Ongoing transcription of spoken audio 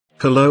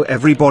Hello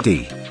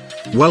everybody.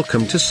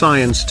 Welcome to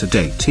Science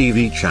Today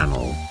TV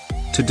channel.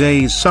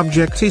 Today's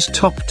subject is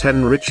top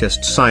 10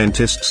 richest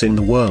scientists in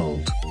the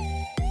world.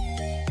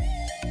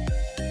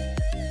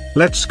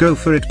 Let's go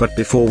for it, but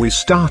before we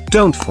start,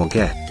 don't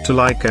forget to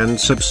like and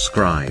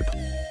subscribe.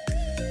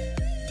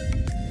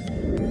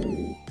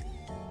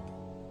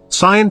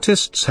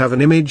 Scientists have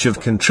an image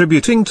of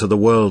contributing to the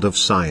world of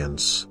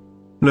science.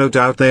 No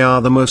doubt they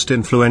are the most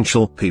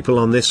influential people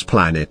on this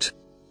planet.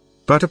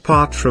 But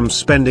apart from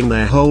spending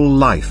their whole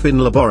life in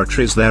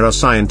laboratories, there are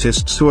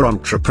scientists who are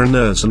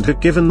entrepreneurs and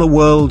have given the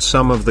world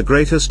some of the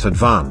greatest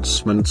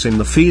advancements in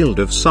the field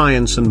of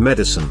science and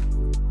medicine.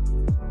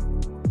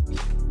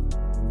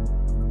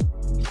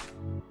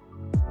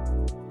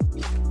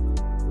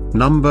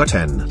 Number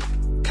 10.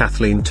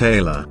 Kathleen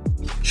Taylor.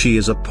 She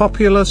is a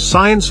popular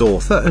science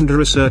author and a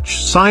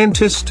research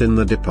scientist in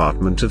the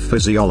Department of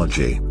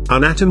Physiology,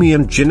 Anatomy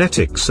and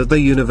Genetics at the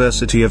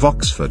University of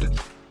Oxford.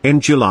 In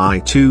July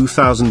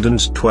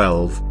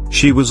 2012,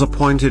 she was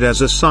appointed as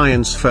a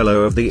Science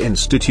Fellow of the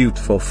Institute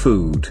for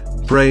Food,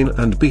 Brain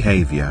and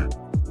Behavior.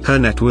 Her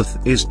net worth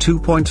is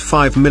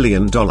 $2.5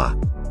 million.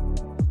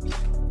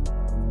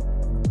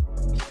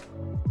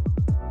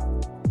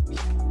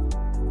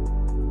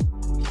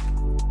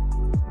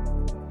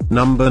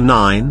 Number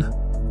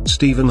 9.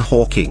 Stephen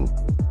Hawking.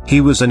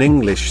 He was an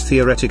English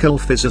theoretical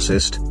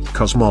physicist,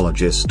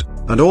 cosmologist,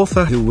 and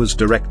author who was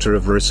Director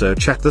of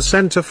Research at the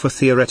Centre for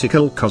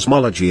Theoretical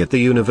Cosmology at the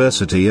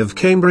University of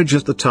Cambridge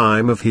at the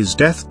time of his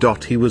death.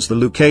 He was the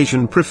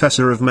Lucasian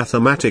Professor of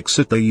Mathematics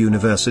at the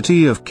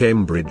University of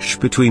Cambridge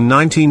between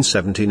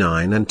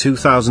 1979 and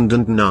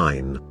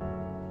 2009.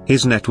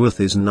 His net worth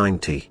is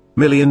 $90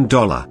 million.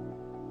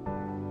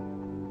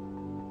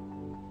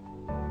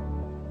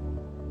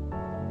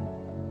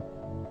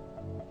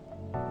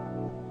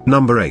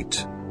 Number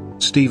 8.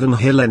 Stephen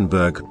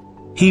Hillenburg.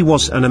 He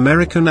was an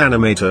American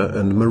animator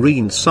and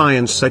marine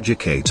science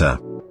educator.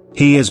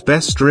 He is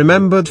best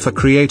remembered for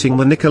creating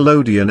the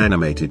Nickelodeon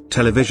animated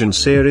television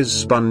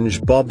series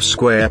SpongeBob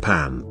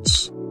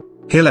SquarePants.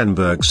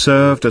 Hillenburg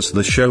served as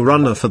the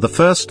showrunner for the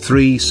first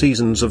 3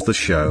 seasons of the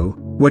show,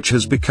 which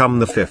has become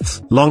the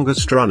 5th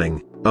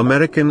longest-running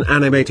American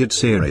animated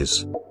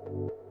series.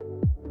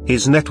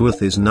 His net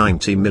worth is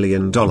 $90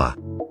 million.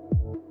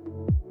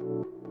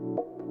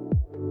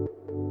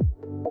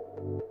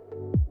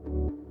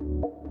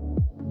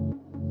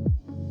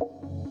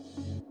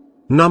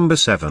 Number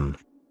 7.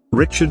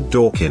 Richard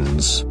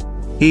Dawkins.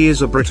 He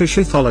is a British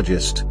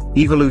ethologist,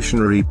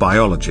 evolutionary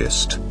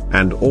biologist,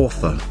 and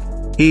author.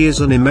 He is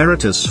an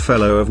Emeritus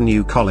Fellow of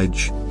New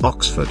College,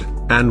 Oxford,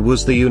 and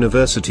was the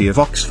University of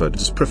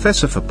Oxford's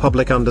Professor for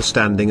Public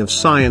Understanding of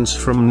Science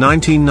from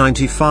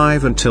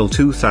 1995 until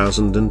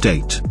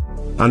 2008.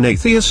 An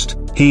atheist,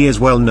 he is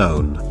well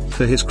known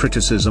for his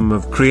criticism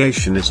of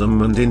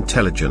creationism and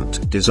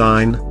intelligent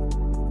design.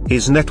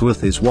 His net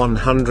worth is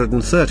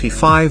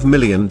 $135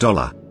 million.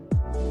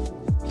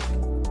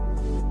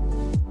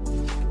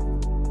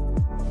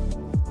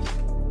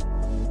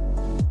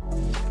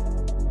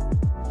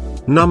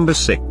 Number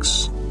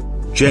 6.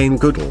 Jane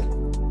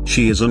Goodall.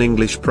 She is an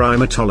English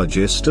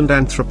primatologist and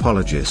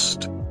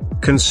anthropologist.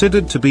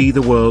 Considered to be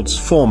the world's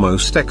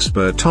foremost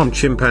expert on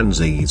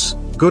chimpanzees,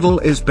 Goodall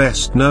is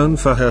best known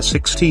for her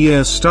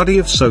 60-year study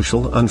of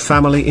social and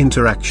family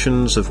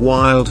interactions of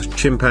wild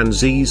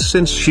chimpanzees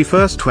since she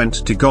first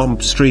went to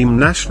Gombe Stream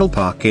National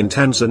Park in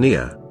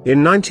Tanzania,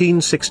 in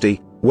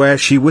 1960, where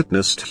she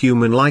witnessed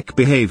human-like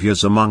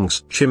behaviors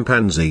amongst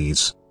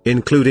chimpanzees,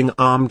 including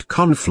armed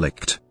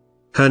conflict.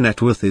 Her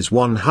net worth is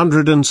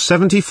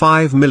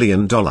 $175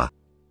 million.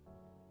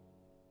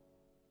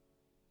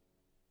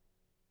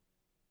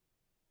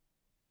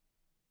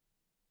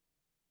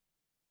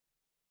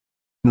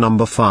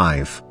 Number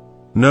 5.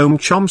 Noam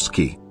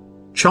Chomsky.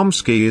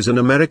 Chomsky is an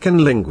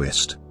American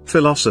linguist,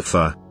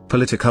 philosopher,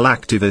 political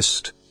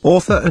activist,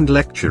 author and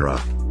lecturer.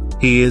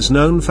 He is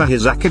known for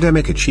his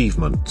academic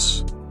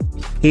achievements.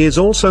 He is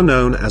also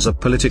known as a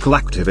political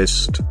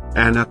activist,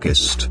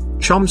 anarchist.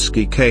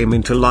 Chomsky came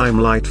into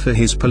limelight for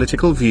his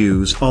political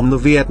views on the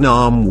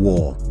Vietnam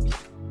War.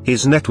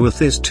 His net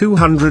worth is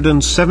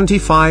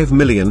 $275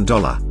 million.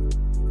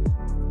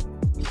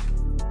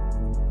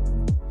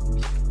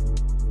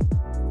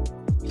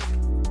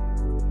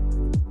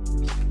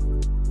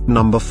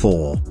 Number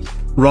 4.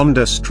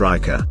 Rhonda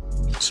Stryker.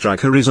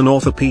 Stryker is an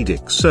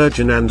orthopedic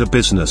surgeon and a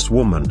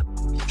businesswoman.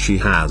 She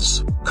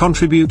has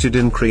contributed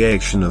in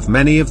creation of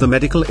many of the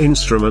medical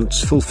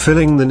instruments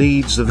fulfilling the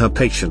needs of her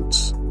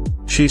patients.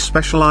 She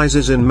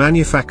specializes in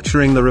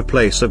manufacturing the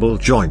replaceable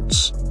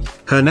joints.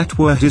 Her net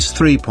worth is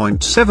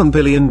 $3.7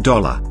 billion.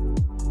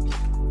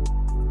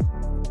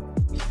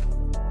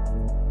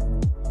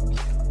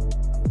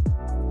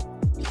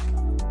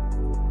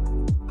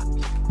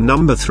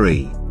 Number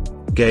 3.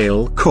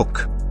 Gail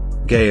Cook.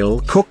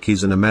 Gail Cook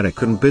is an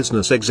American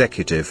business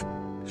executive.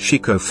 She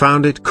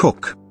co-founded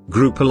Cook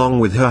Group along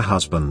with her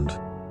husband.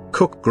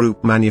 Cook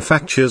Group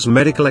manufactures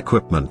medical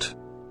equipment.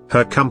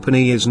 Her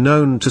company is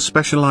known to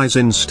specialize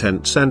in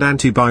stents and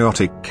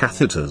antibiotic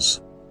catheters.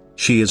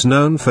 She is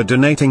known for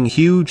donating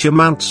huge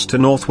amounts to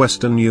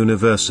Northwestern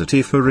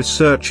University for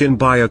research in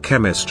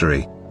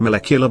biochemistry,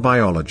 molecular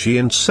biology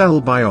and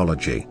cell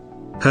biology.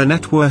 Her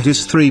net worth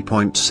is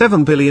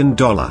 $3.7 billion.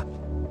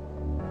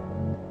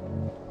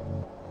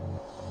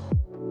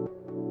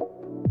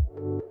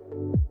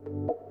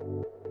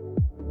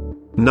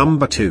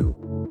 Number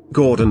 2.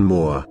 Gordon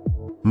Moore.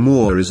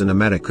 Moore is an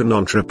American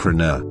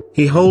entrepreneur.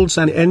 He holds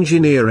an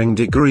engineering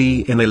degree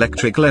in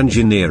electrical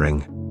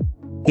engineering.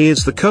 He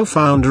is the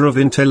co-founder of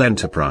Intel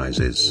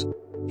Enterprises.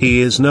 He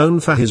is known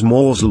for his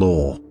Moore's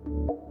Law.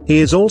 He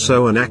is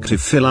also an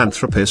active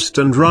philanthropist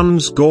and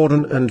runs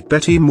Gordon and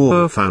Betty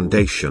Moore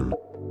Foundation.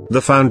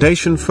 The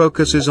foundation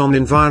focuses on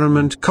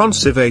environment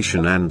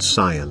conservation and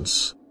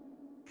science.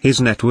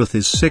 His net worth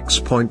is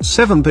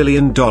 $6.7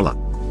 billion.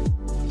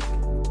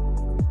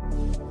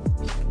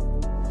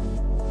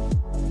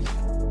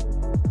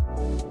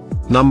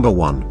 Number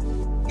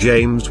 1.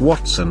 James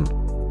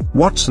Watson.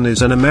 Watson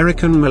is an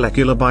American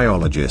molecular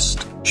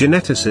biologist,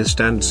 geneticist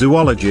and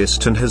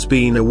zoologist and has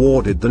been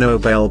awarded the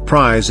Nobel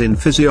Prize in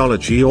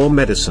Physiology or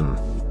Medicine.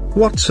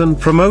 Watson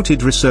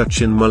promoted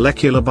research in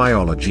molecular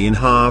biology in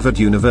Harvard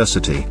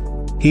University.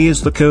 He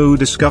is the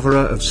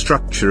co-discoverer of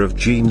structure of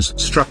genes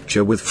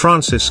structure with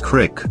Francis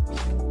Crick.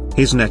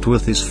 His net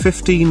worth is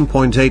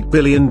 $15.8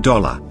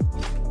 billion.